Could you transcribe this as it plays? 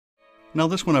Now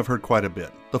this one I've heard quite a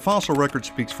bit. The fossil record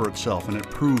speaks for itself and it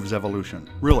proves evolution.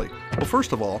 Really? Well,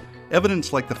 first of all,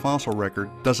 evidence like the fossil record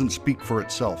doesn't speak for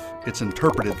itself. It's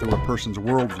interpreted through a person's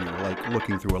worldview, like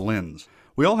looking through a lens.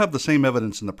 We all have the same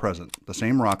evidence in the present, the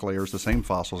same rock layers, the same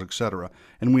fossils, etc.,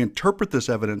 and we interpret this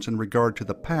evidence in regard to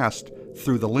the past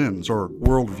through the lens or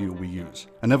worldview we use.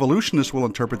 An evolutionist will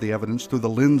interpret the evidence through the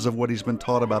lens of what he's been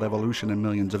taught about evolution in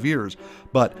millions of years,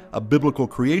 but a biblical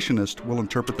creationist will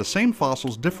interpret the same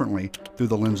fossils differently through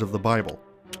the lens of the Bible.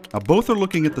 Now, both are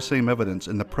looking at the same evidence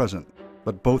in the present,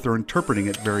 but both are interpreting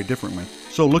it very differently.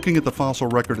 So looking at the fossil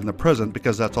record in the present,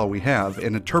 because that's all we have,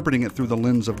 and interpreting it through the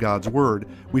lens of God's Word,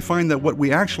 we find that what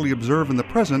we actually observe in the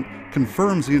present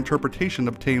confirms the interpretation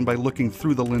obtained by looking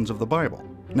through the lens of the Bible.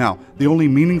 Now, the only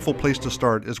meaningful place to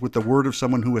start is with the word of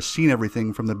someone who has seen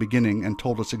everything from the beginning and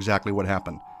told us exactly what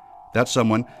happened. That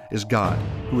someone is God,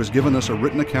 who has given us a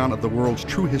written account of the world's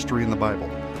true history in the Bible.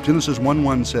 Genesis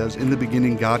 1:1 says, "In the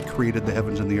beginning God created the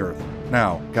heavens and the earth."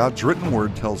 Now, God's written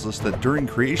word tells us that during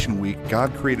creation week,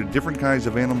 God created different kinds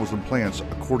of animals and plants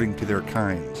according to their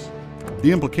kinds.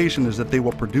 The implication is that they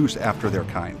will produce after their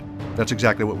kind. That's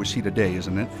exactly what we see today,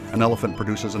 isn't it? An elephant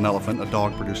produces an elephant, a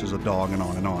dog produces a dog, and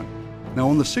on and on. Now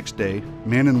on the sixth day,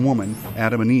 man and woman,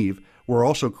 Adam and Eve, were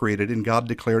also created, and God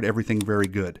declared everything very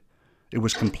good. It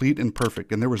was complete and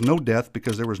perfect, and there was no death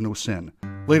because there was no sin.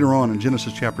 Later on in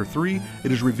Genesis chapter 3,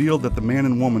 it is revealed that the man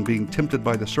and woman, being tempted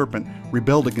by the serpent,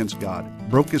 rebelled against God,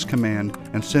 broke his command,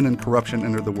 and sin and corruption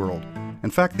entered the world. In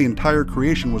fact, the entire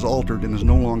creation was altered and is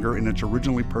no longer in its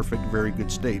originally perfect, very good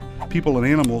state. People and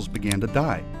animals began to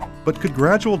die. But could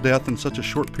gradual death in such a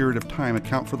short period of time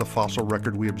account for the fossil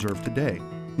record we observe today?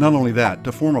 Not only that,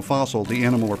 to form a fossil, the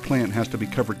animal or plant has to be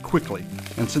covered quickly,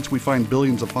 and since we find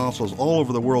billions of fossils all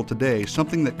over the world today,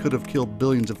 something that could have killed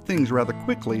billions of things rather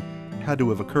quickly had to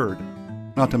have occurred.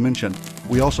 Not to mention,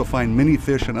 we also find many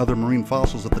fish and other marine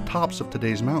fossils at the tops of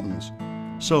today's mountains.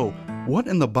 So, what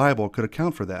in the Bible could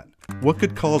account for that? What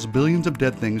could cause billions of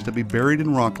dead things to be buried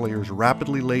in rock layers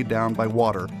rapidly laid down by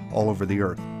water all over the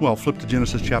earth? Well, flip to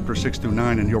Genesis chapter 6 through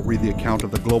 9 and you'll read the account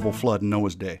of the global flood in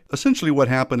Noah's day. Essentially what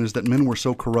happened is that men were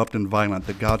so corrupt and violent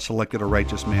that God selected a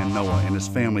righteous man, Noah, and his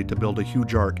family to build a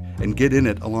huge ark and get in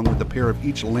it along with a pair of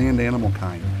each land animal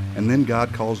kind. And then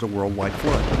God caused a worldwide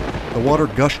flood. The water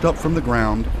gushed up from the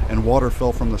ground, and water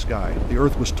fell from the sky. The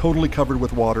earth was totally covered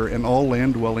with water, and all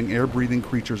land-dwelling, air-breathing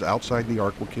creatures outside the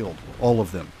ark were killed. All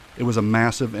of them. It was a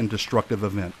massive and destructive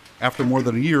event. After more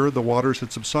than a year, the waters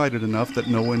had subsided enough that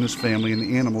Noah and his family and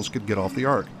the animals could get off the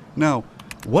ark. Now,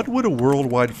 what would a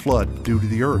worldwide flood do to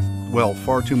the earth? Well,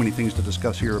 far too many things to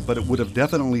discuss here, but it would have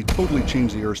definitely totally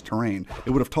changed the earth's terrain.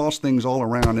 It would have tossed things all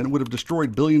around, and it would have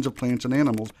destroyed billions of plants and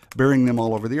animals, burying them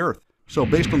all over the earth. So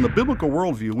based on the biblical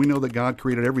worldview, we know that God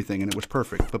created everything and it was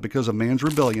perfect. But because of man's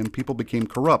rebellion, people became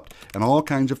corrupt and all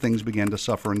kinds of things began to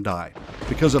suffer and die.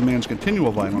 Because of man's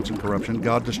continual violence and corruption,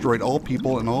 God destroyed all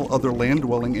people and all other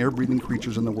land-dwelling, air-breathing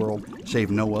creatures in the world,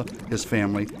 save Noah, his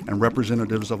family, and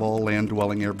representatives of all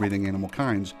land-dwelling, air-breathing animal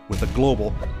kinds, with a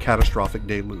global, catastrophic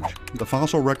deluge. The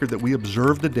fossil record that we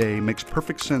observe today makes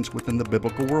perfect sense within the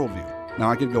biblical worldview.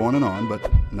 Now I could go on and on, but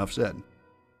enough said.